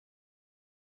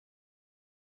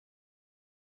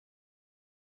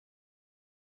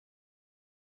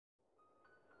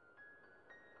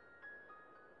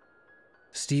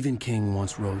Stephen King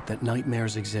once wrote that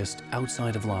nightmares exist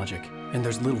outside of logic, and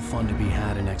there's little fun to be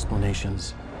had in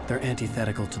explanations. They're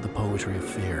antithetical to the poetry of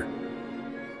fear.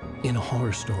 In a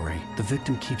horror story, the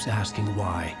victim keeps asking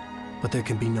why, but there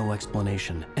can be no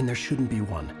explanation, and there shouldn't be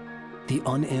one. The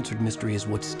unanswered mystery is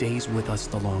what stays with us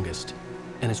the longest,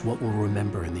 and it's what we'll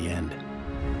remember in the end.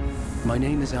 My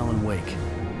name is Alan Wake.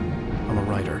 I'm a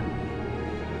writer.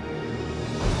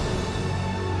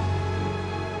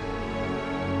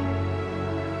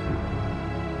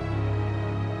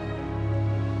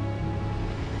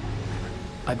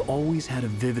 I've always had a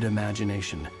vivid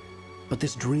imagination, but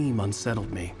this dream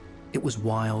unsettled me. It was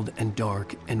wild and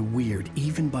dark and weird,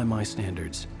 even by my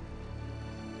standards.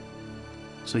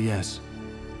 So yes,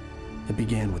 it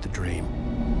began with a dream.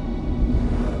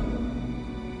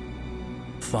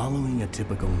 Following a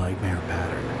typical nightmare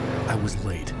pattern, I was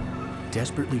late,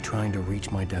 desperately trying to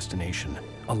reach my destination,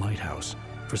 a lighthouse.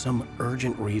 For some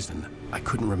urgent reason, I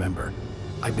couldn't remember.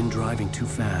 I'd been driving too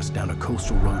fast down a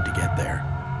coastal road to get there.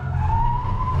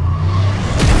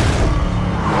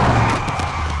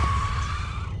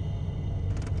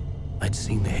 I'd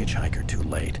seen the hitchhiker too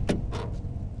late.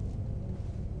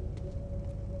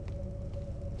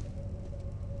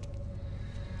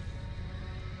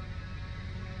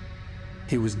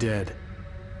 He was dead.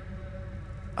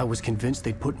 I was convinced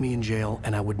they'd put me in jail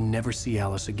and I would never see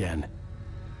Alice again.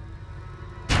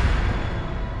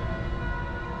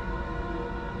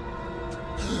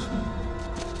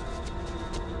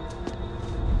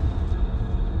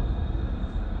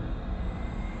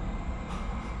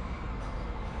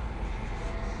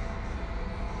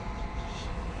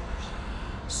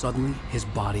 Suddenly, his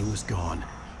body was gone.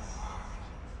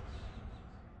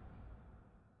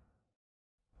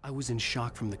 I was in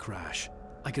shock from the crash.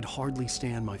 I could hardly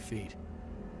stay on my feet.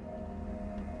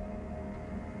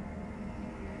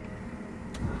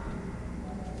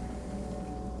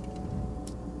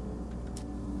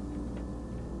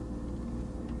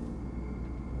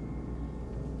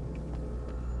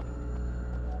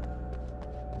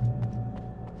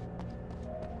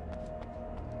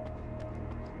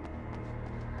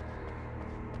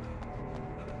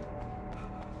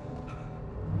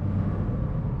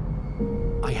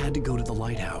 I had to go to the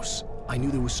lighthouse. I knew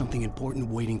there was something important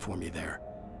waiting for me there.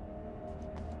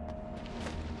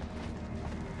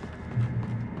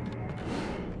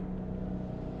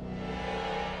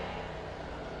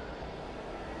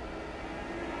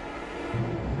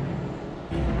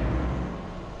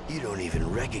 You don't even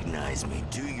recognize me,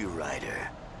 do you, Ryder?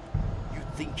 You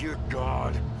think you're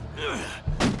God?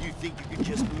 You think you can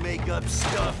just make up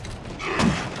stuff?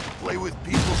 Play with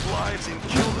people's lives and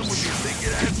kill them when you think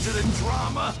it adds to the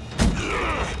drama?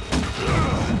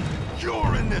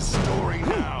 You're in this story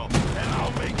now, and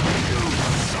I'll make you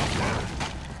suffer.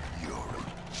 You're a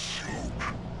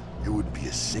joke. There wouldn't be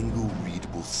a single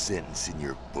readable sentence in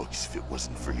your books if it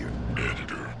wasn't for your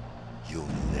editor. You'll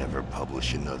never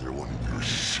publish another one of your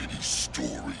shitty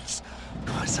stories,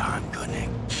 'cause I'm gonna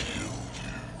kill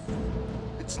you.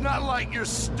 It's not like your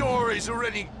stories are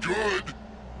any good.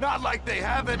 Not like they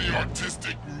have any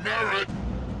artistic merit.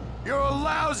 You're a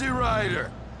lousy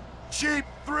writer. Cheap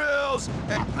thrills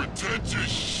and pretentious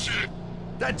shit.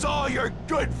 That's all you're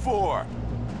good for.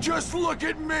 Just look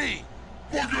at me.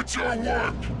 Look at your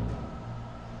work.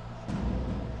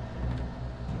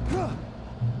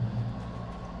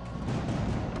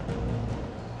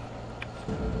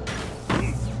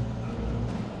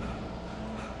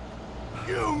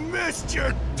 You missed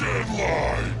your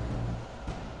deadline.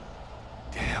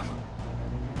 Damn.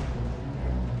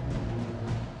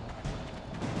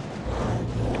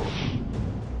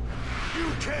 You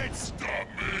can't stop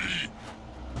me!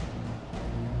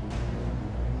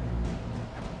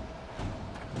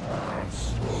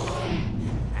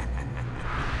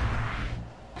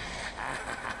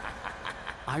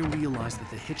 I realized that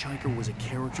the hitchhiker was a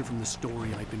character from the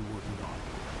story I'd been working on.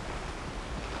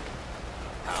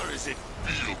 How does it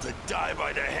feel to die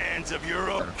by the hands of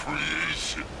your own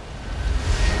creation?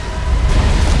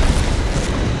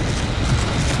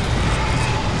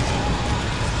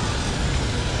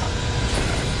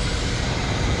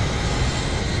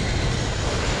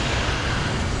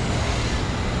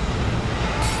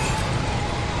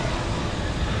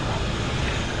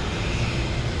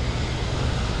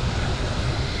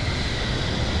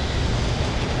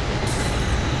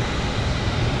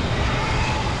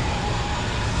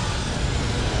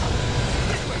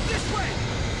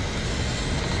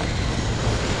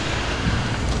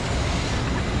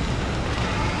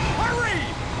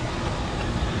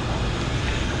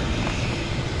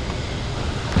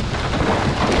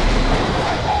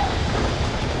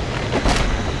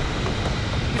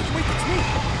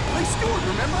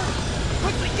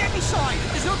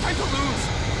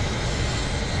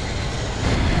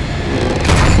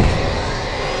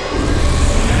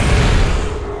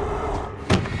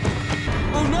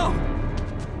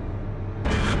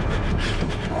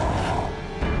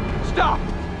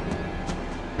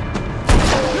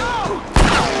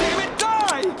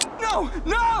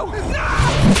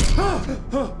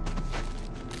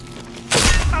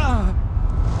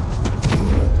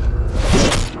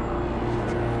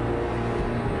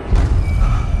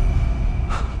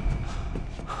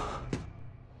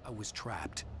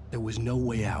 locked. There was no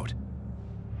way out.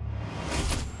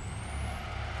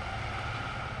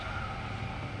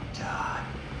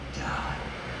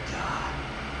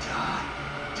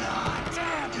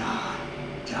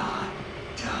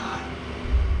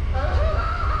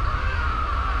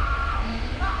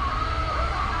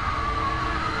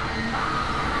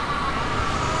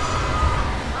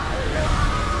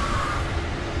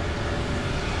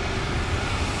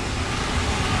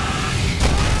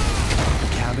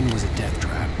 Was a death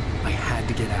trap. I had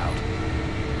to get out.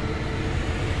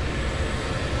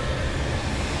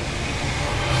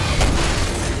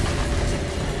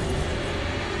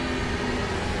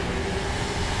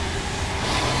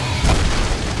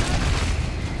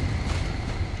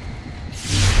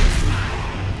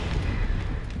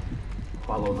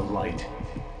 Follow the light.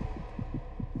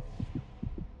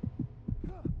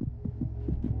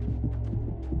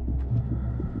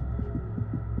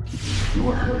 You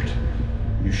are hurt.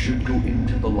 You should go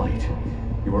into the light.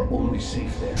 You are only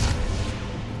safe there.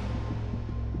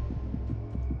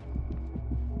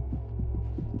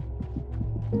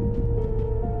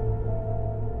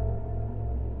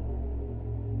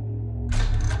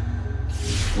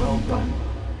 Well done.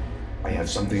 I have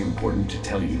something important to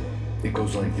tell you. It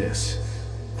goes like this.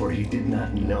 For he did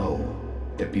not know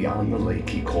that beyond the lake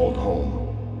he called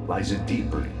home lies a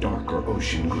deeper, darker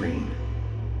ocean green,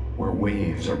 where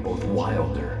waves are both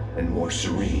wilder and more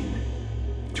serene.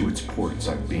 To its ports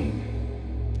I've been.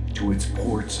 To its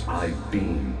ports I've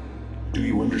been. Do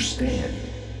you understand?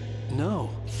 No.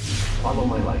 Follow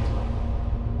my light.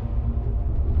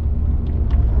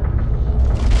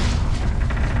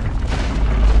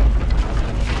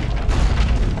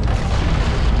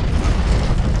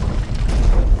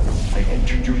 I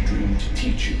entered your dream to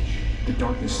teach you. The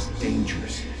darkness is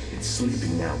dangerous. It's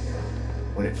sleeping now.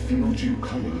 When it feels you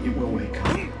coming, it will wake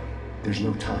up. There's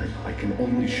no time. I can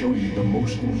only show you the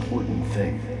most important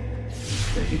thing.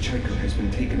 The hitchhiker has been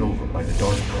taken over by the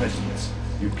dark presence.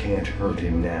 You can't hurt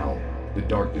him now. The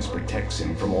darkness protects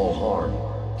him from all harm.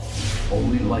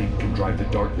 Only light can drive the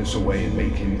darkness away and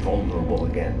make him vulnerable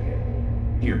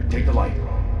again. Here, take the light.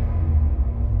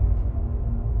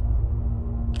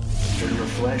 Turn your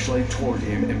flashlight toward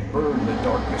him and burn the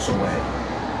darkness away.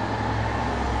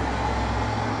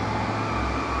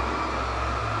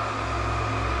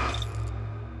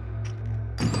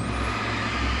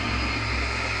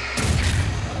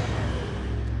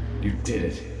 You did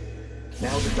it.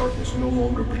 Now the darkness no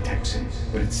longer protects him,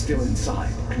 but it's still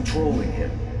inside, controlling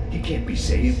him. He can't be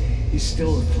saved. He's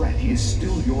still a threat. He is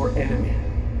still your enemy.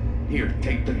 Here,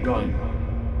 take the gun.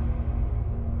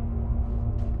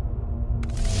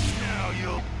 Now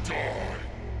you'll die.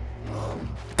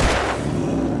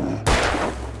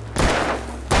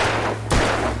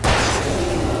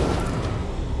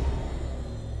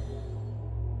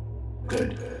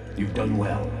 Good. You've done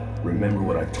well. Remember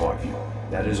what I've taught you.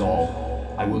 That is all.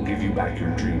 I will give you back your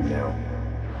dream now.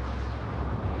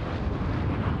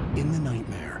 In the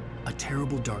nightmare, a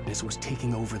terrible darkness was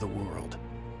taking over the world.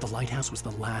 The lighthouse was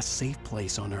the last safe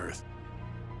place on Earth.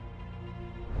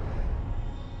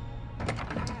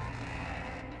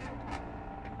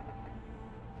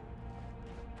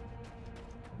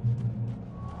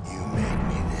 You made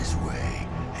me this way,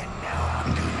 and now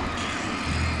I'm gonna kill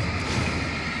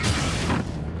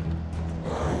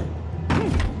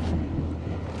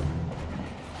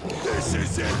you. This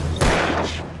is it,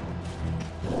 bitch!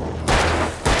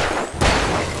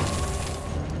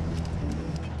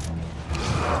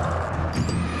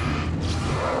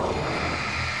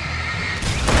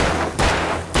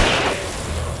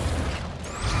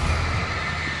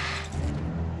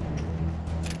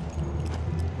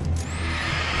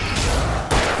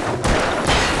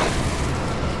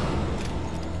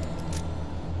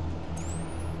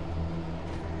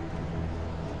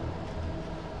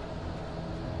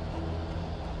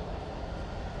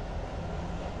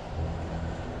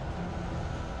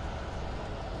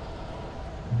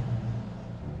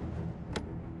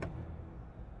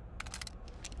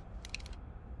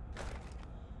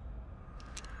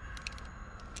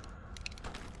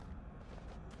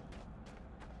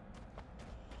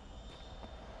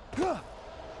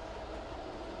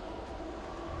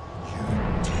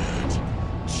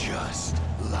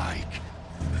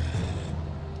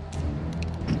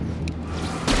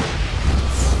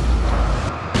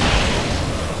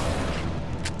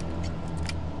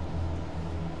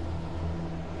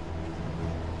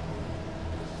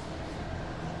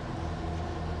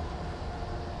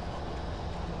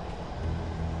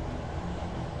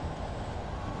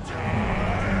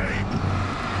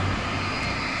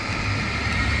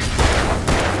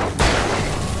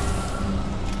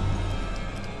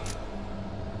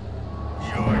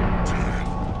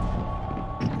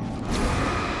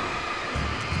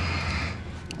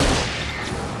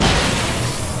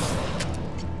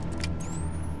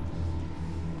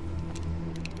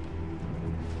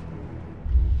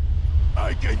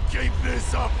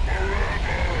 suffer!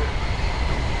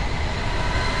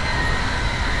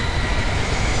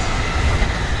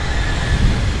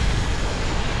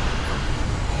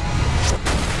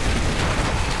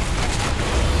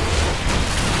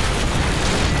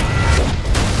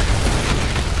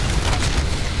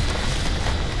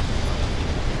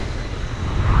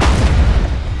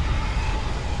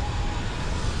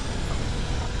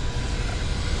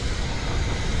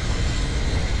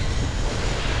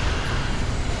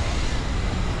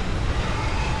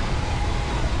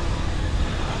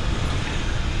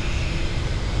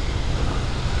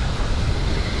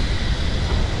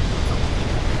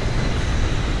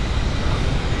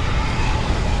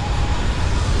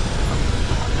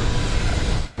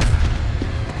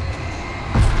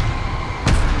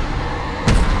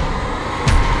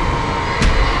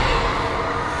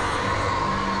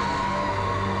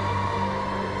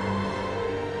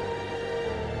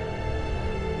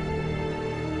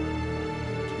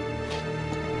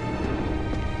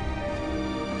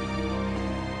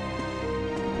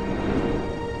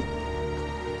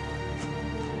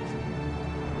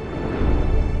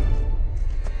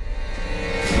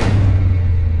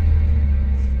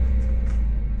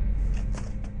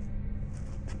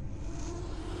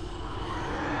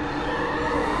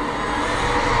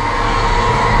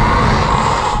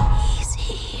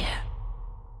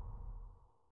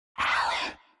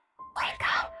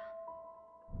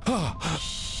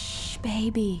 Shh,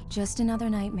 baby. Just another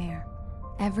nightmare.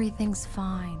 Everything's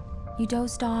fine. You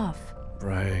dozed off.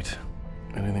 Right.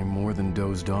 Anything more than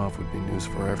dozed off would be news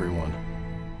for everyone.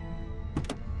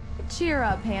 Cheer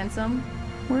up, handsome.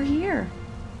 We're here.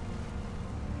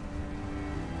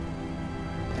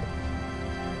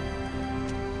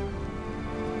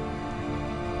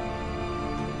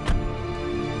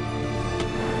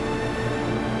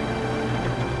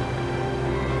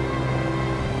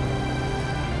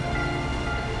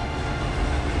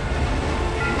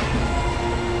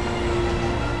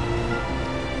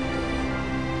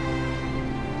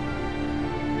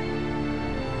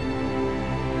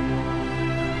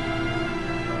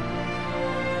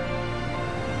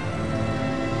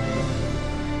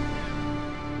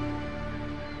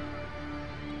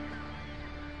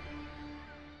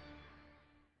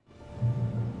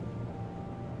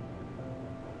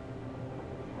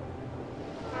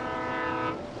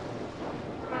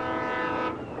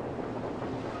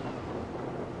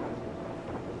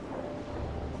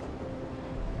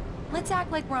 Let's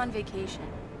act like we're on vacation.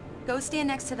 Go stand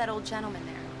next to that old gentleman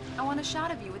there. I want a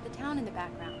shot of you with the town in the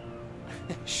background.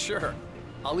 Sure.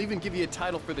 I'll even give you a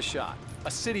title for the shot.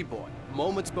 A city boy,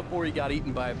 moments before he got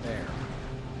eaten by a bear.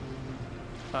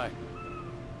 Hi.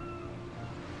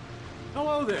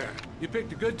 Hello there. You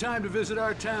picked a good time to visit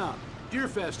our town.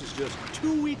 Deerfest is just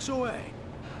 2 weeks away.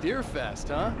 Deerfest,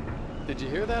 huh? Did you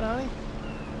hear that, honey?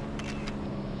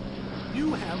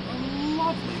 You have a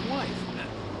lovely wife.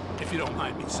 If you don't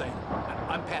mind me saying.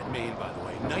 I'm Pat Maine, by the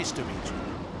way. Nice to meet you.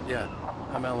 Yeah,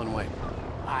 I'm Alan Wake.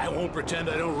 I won't pretend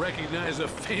I don't recognize a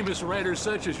famous writer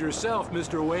such as yourself,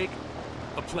 Mr. Wake.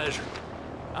 A pleasure.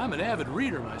 I'm an avid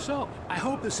reader myself. I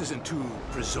hope this isn't too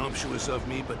presumptuous of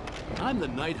me, but I'm the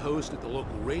night host at the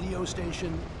local radio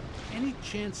station. Any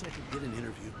chance I could get an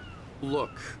interview?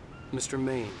 Look, Mr.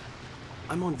 Maine,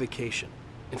 I'm on vacation.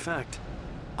 In fact,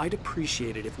 I'd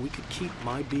appreciate it if we could keep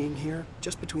my being here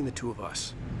just between the two of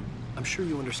us. I'm sure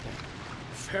you understand.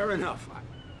 Fair enough.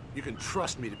 You can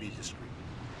trust me to be discreet.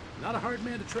 Not a hard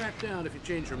man to track down if you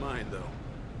change your mind, though.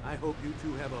 I hope you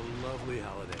two have a lovely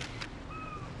holiday.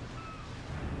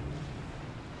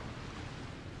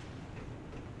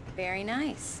 Very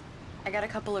nice. I got a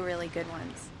couple of really good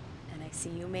ones. And I see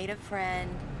you made a friend.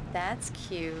 That's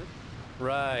cute.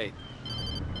 Right.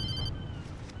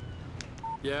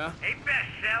 Yeah? Hey,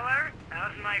 bestseller.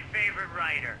 How's my favorite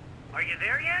writer? Are you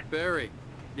there yet? Barry.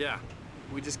 Yeah.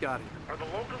 We just got here. Are the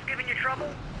locals giving you trouble?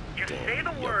 Just say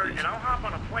the word, and I'll hop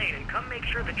on a plane and come make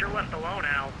sure that you're left alone,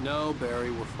 Al. No,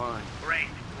 Barry, we're fine. Great,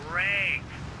 great.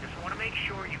 Just want to make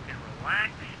sure you can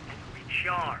relax and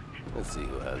recharge. Let's see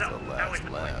who has So, the how is last the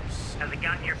place? laughs. Has it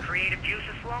gotten your creative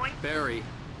juices flowing? Barry,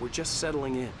 we're just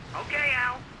settling in. Okay,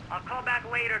 Al. I'll call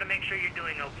back later to make sure you're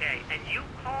doing okay. And you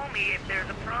call me if there's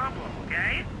a problem,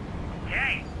 okay?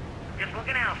 Okay. Just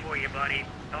looking out for you, buddy.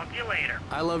 Talk to you later.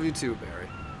 I love you too, Barry.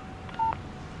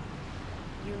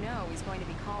 You know he's going to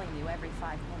be calling you every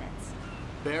 5 minutes.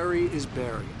 Barry is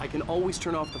Barry. I can always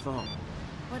turn off the phone.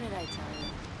 What did I tell you?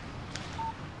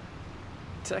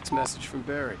 Text message from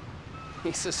Barry.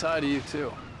 He says hi to you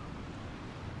too.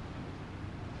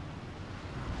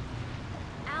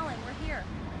 Alan, we're here.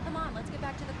 Come on, let's get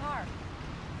back to the car.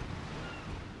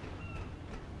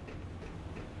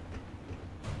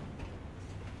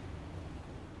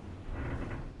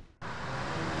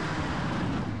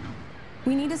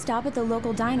 We need to stop at the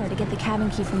local diner to get the cabin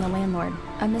key from the landlord,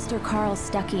 a Mr. Carl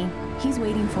Stuckey. He's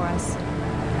waiting for us.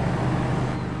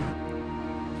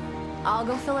 I'll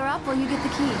go fill her up while you get the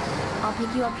key. I'll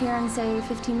pick you up here in, say,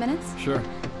 15 minutes? Sure.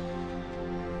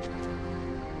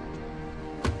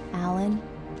 Alan,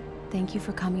 thank you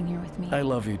for coming here with me. I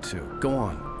love you too. Go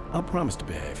on. I'll promise to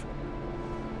behave.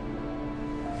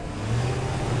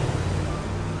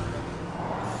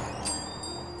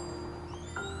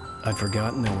 I'd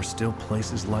forgotten there were still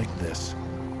places like this.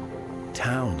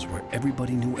 Towns where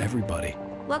everybody knew everybody.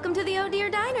 Welcome to the Oh Dear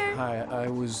Diner. Hi, I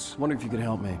was wondering if you could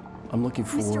help me. I'm looking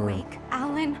for... Mr. Wake.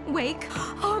 Alan Wake.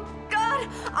 Oh, God!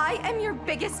 I am your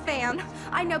biggest fan.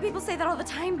 I know people say that all the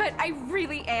time, but I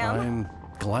really am. I'm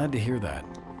glad to hear that.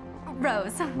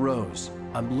 Rose. Rose,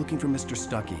 I'm looking for Mr.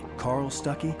 Stuckey. Carl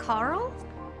Stuckey? Carl?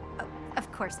 Oh,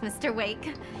 of course, Mr.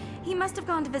 Wake. He must have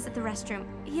gone to visit the restroom.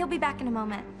 He'll be back in a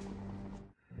moment.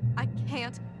 I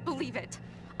can't believe it.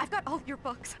 I've got all your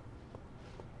books.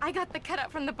 I got the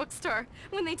cutout from the bookstore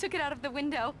when they took it out of the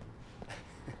window.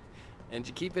 And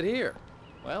you keep it here.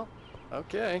 Well,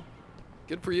 okay.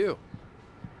 Good for you.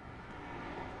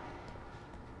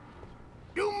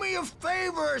 Do me a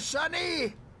favor,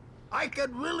 Sonny. I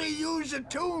could really use a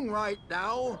tune right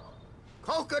now.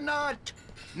 Coconut,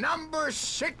 number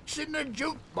 6 in the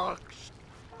jukebox.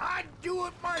 I'd do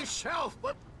it myself,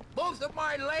 but both of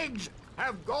my legs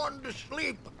have gone to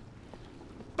sleep.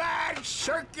 Bad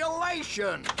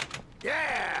circulation.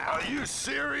 Yeah. Are you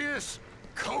serious?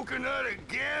 Coconut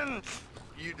again?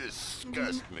 You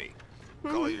disgust me.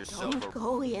 Call yourself Don't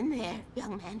go in there,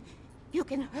 young man. You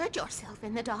can hurt yourself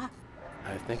in the dark.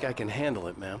 I think I can handle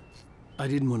it, ma'am. I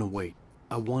didn't want to wait.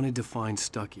 I wanted to find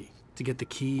Stuckey, to get the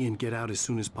key and get out as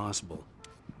soon as possible.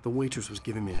 The waitress was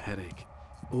giving me a headache.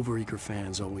 Overeager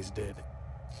fans always did.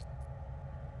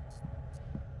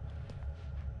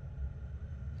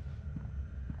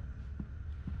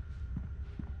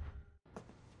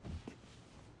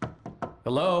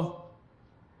 Hello?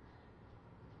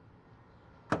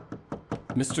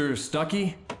 Mr.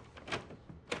 Stuckey?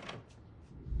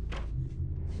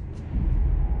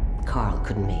 Carl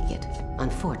couldn't make it.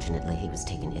 Unfortunately, he was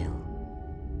taken ill.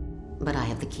 But I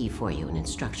have the key for you and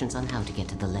instructions on how to get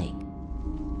to the lake.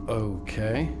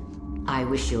 Okay. I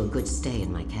wish you a good stay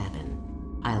in my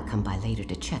cabin. I'll come by later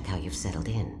to check how you've settled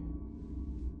in.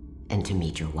 And to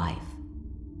meet your wife.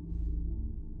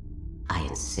 I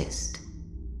insist.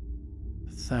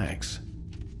 Thanks.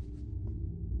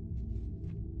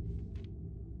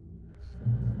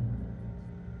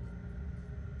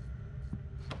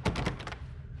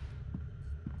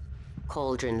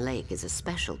 Cauldron Lake is a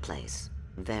special place.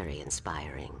 Very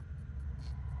inspiring.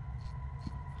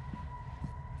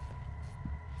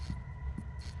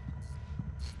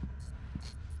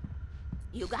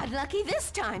 You got lucky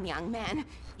this time, young man.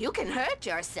 You can hurt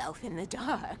yourself in the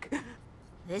dark.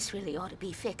 This really ought to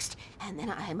be fixed, and then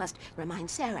I must remind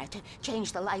Sarah to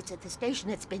change the lights at the station.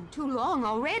 It's been too long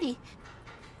already.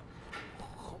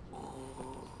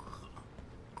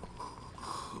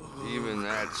 Even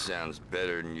that sounds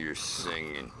better than your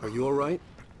singing. Are you all right?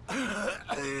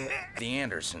 The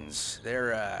Andersons,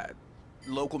 they're,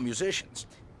 local musicians.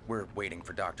 We're waiting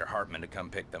for Dr. Hartman to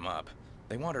come pick them up.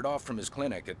 They wandered off from his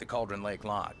clinic at the Cauldron Lake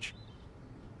Lodge.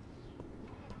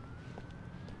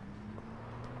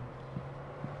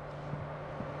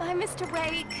 Bye, Mr.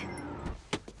 Wake.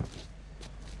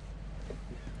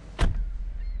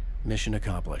 Mission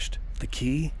accomplished. The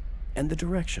key and the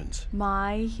directions.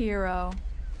 My hero.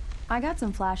 I got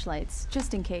some flashlights,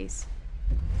 just in case.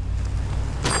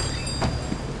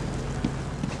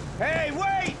 Hey,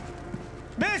 wait!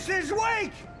 Mrs.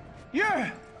 Wake!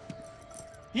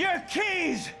 Your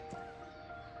keys!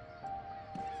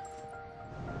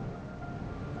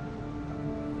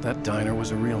 That diner was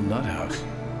a real nut house.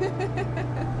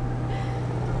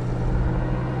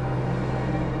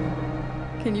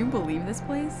 Can you believe this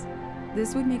place?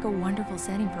 This would make a wonderful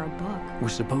setting for a book. We're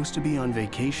supposed to be on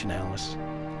vacation, Alice.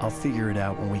 I'll figure it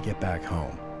out when we get back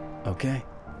home. Okay?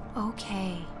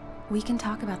 Okay. We can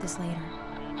talk about this later.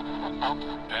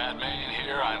 Bad man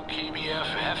here on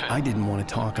KBFF. I didn't want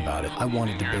to talk about it. I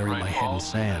wanted to bury my head in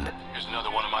sand. Here's another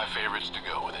one of my favorites to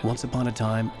go with it. Once upon a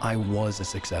time, I was a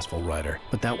successful writer,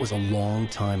 but that was a long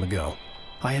time ago.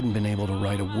 I hadn't been able to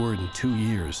write a word in 2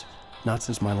 years, not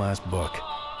since my last book.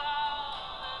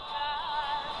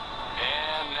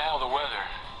 And now the weather.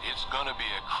 It's gonna be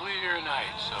a clear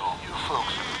night, so you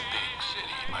folks in the big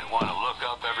city might want to look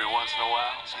up every once in a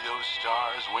while, see those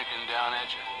stars winking down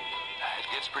at you. It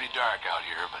gets pretty dark out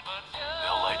here, but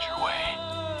they'll light your way.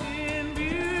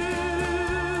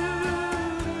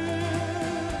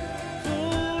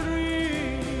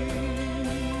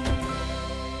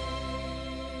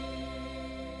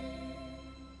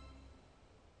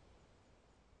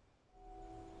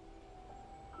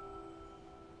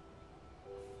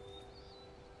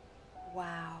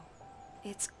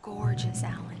 It's gorgeous,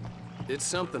 Alan. It's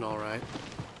something, all right.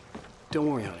 Don't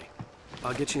worry, honey.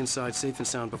 I'll get you inside safe and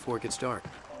sound before it gets dark.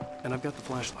 And I've got the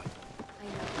flashlight. I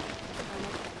know.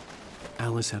 I'm okay.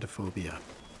 Alice had a phobia,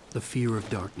 the fear of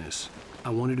darkness. I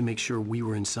wanted to make sure we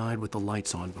were inside with the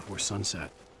lights on before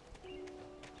sunset.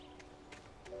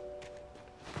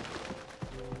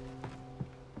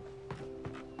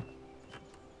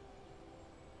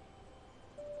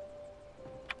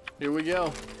 Here we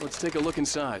go. Let's take a look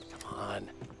inside. Come on.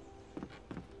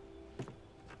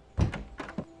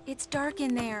 It's dark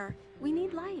in there. We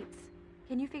need lights.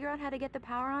 Can you figure out how to get the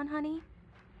power on, honey?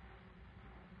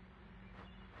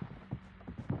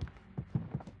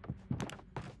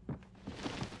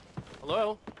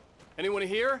 Hello? Anyone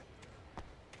here?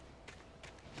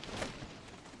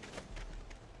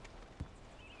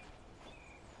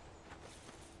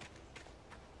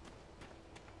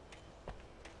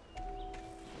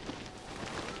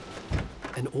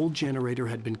 An old generator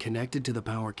had been connected to the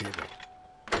power cable.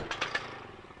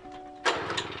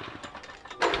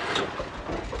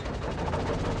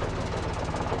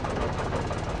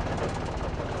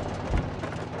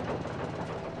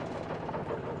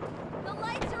 The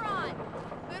lights are on!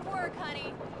 Good work,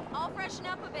 honey. I'll freshen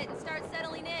up a bit and start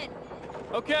settling in.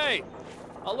 Okay.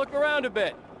 I'll look around a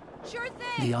bit. Sure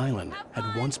thing! The island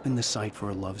had once been the site for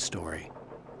a love story.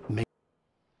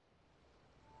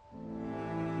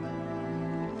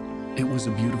 It was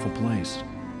a beautiful place.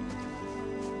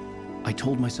 I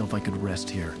told myself I could rest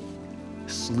here,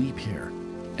 sleep here,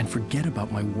 and forget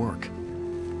about my work.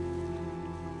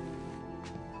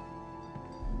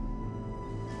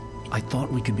 I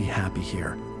thought we could be happy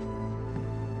here.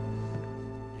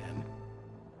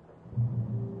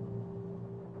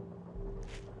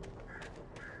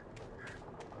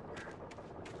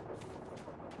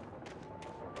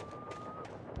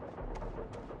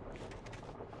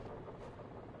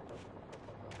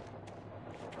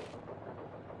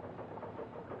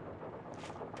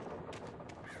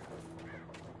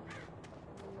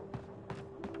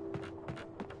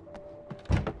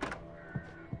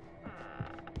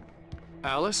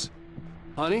 Alice?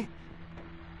 Honey?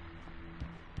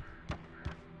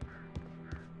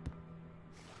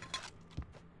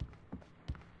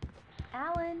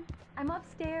 Alan, I'm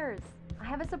upstairs. I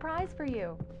have a surprise for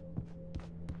you.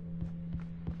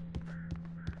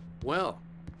 Well,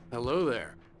 hello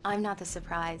there. I'm not the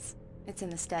surprise. It's in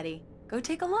the study. Go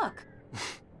take a look.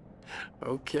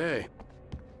 Okay.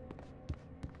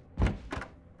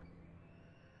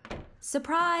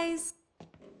 Surprise!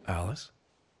 Alice?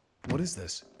 What is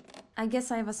this? I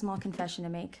guess I have a small confession to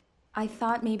make. I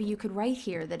thought maybe you could write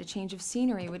here that a change of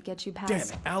scenery would get you past... Damn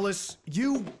it, Alice,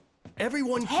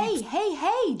 everyone keeps...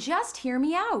 Hey, just hear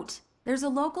me out. There's a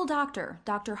local doctor,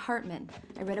 Dr. Hartman.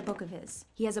 I read a book of his.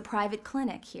 He has a private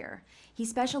clinic here. He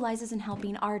specializes in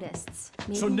helping artists.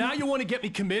 Maybe... So now you want to get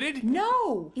me committed?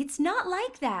 No, it's not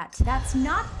like that. That's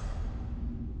not...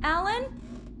 Alan?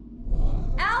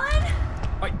 Alan?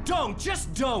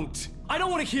 Just don't! I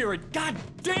don't want to hear it! God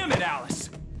damn it, Alice!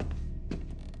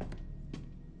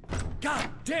 God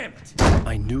damn it!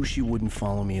 I knew she wouldn't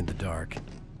follow me in the dark.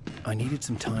 I needed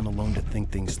some time alone to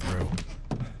think things through.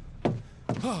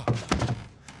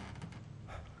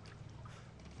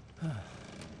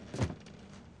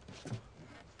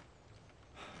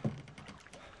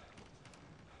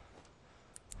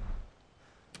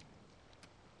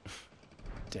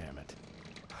 Damn it.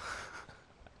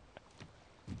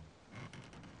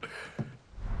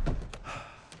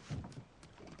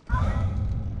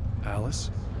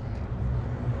 Alice?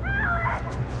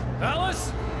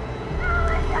 Alice?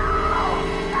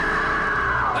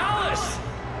 Alice!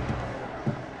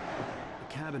 The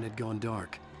cabin had gone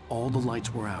dark. All the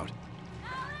lights were out.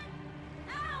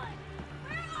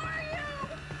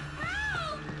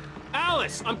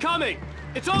 Alice, I'm coming!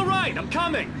 It's all right, I'm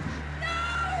coming!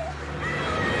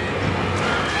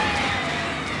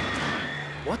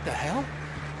 What the hell?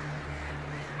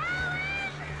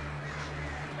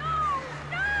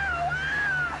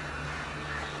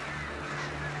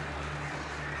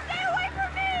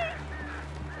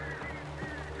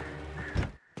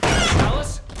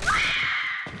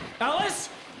 Alice?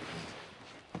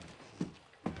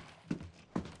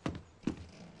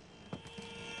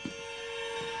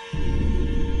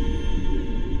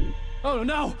 Oh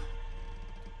no!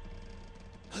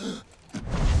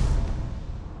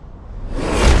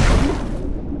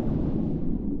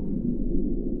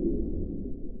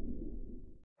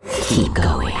 Keep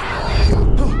going.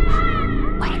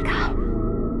 Wake up.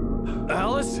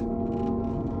 Alice?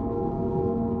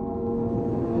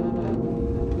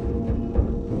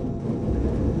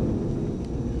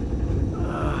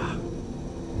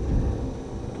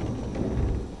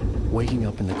 Waking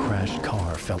up in the crashed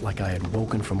car felt like I had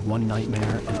woken from one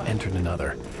nightmare and entered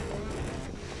another.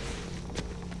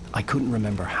 I couldn't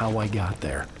remember how I got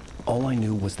there. All I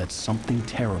knew was that something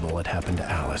terrible had happened to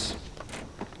Alice.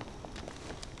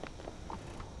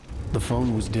 The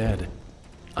phone was dead.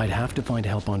 I'd have to find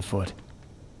help on foot.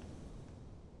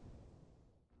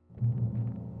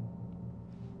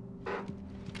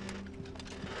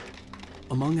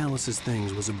 Among Alice's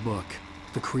things was a book,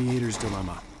 The Creator's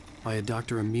Dilemma, by a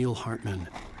Dr. Emil Hartman.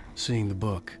 Seeing the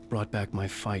book brought back my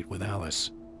fight with Alice.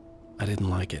 I didn't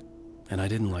like it, and I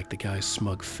didn't like the guy's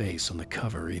smug face on the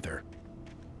cover either.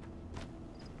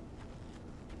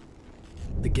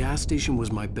 The gas station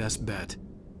was my best bet.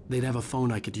 They'd have a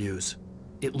phone I could use.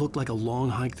 It looked like a long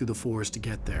hike through the forest to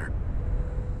get there.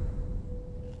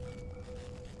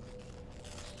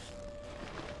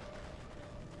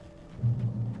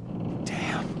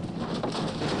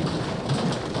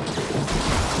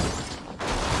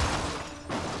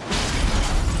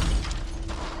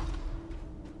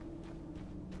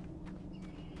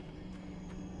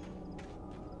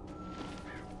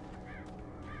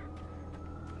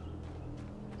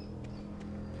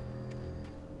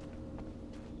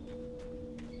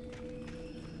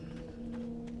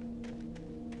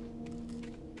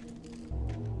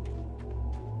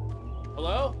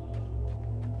 Hello?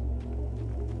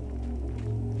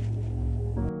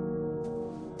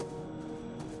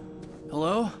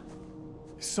 Hello?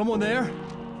 Is someone there?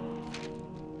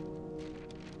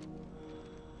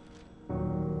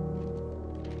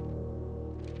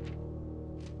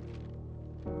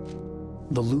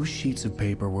 The loose sheets of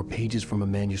paper were pages from a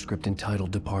manuscript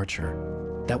entitled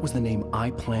Departure. That was the name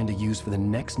I planned to use for the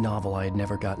next novel I had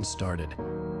never gotten started.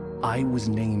 I was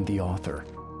named the author.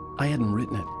 I hadn't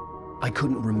written it. I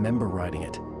couldn't remember writing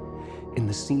it. In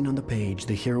the scene on the page,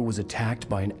 the hero was attacked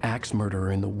by an axe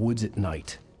murderer in the woods at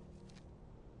night.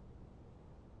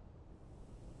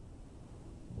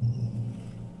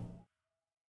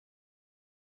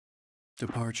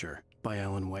 Departure by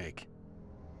Alan Wake.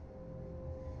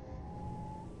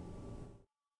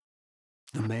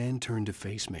 The man turned to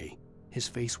face me. His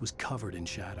face was covered in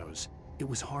shadows. It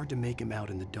was hard to make him out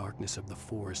in the darkness of the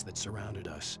forest that surrounded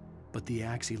us, but the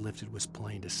axe he lifted was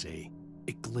plain to see.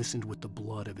 It glistened with the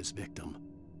blood of his victim.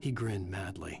 He grinned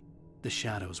madly. The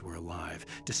shadows were alive,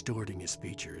 distorting his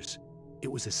features.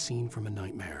 It was a scene from a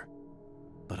nightmare,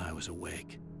 but I was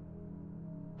awake.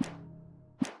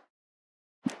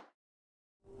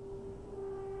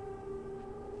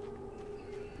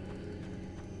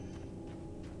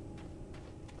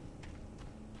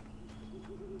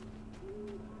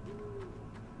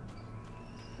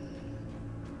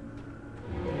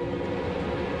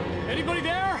 Anybody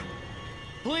there?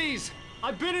 Please,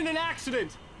 I've been in an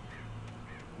accident.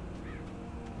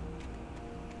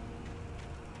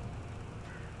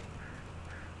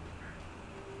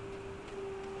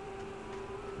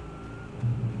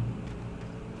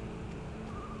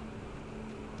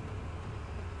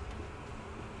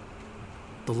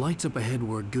 The lights up ahead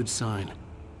were a good sign.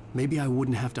 Maybe I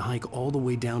wouldn't have to hike all the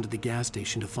way down to the gas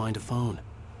station to find a phone.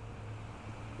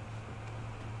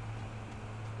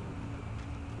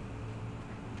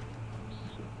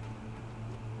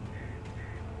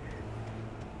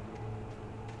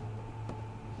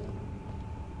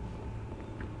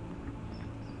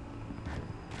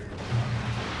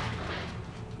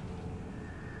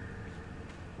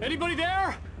 Anybody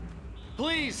there?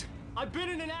 Please, I've been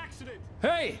in an accident.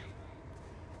 Hey!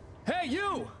 Hey,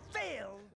 you!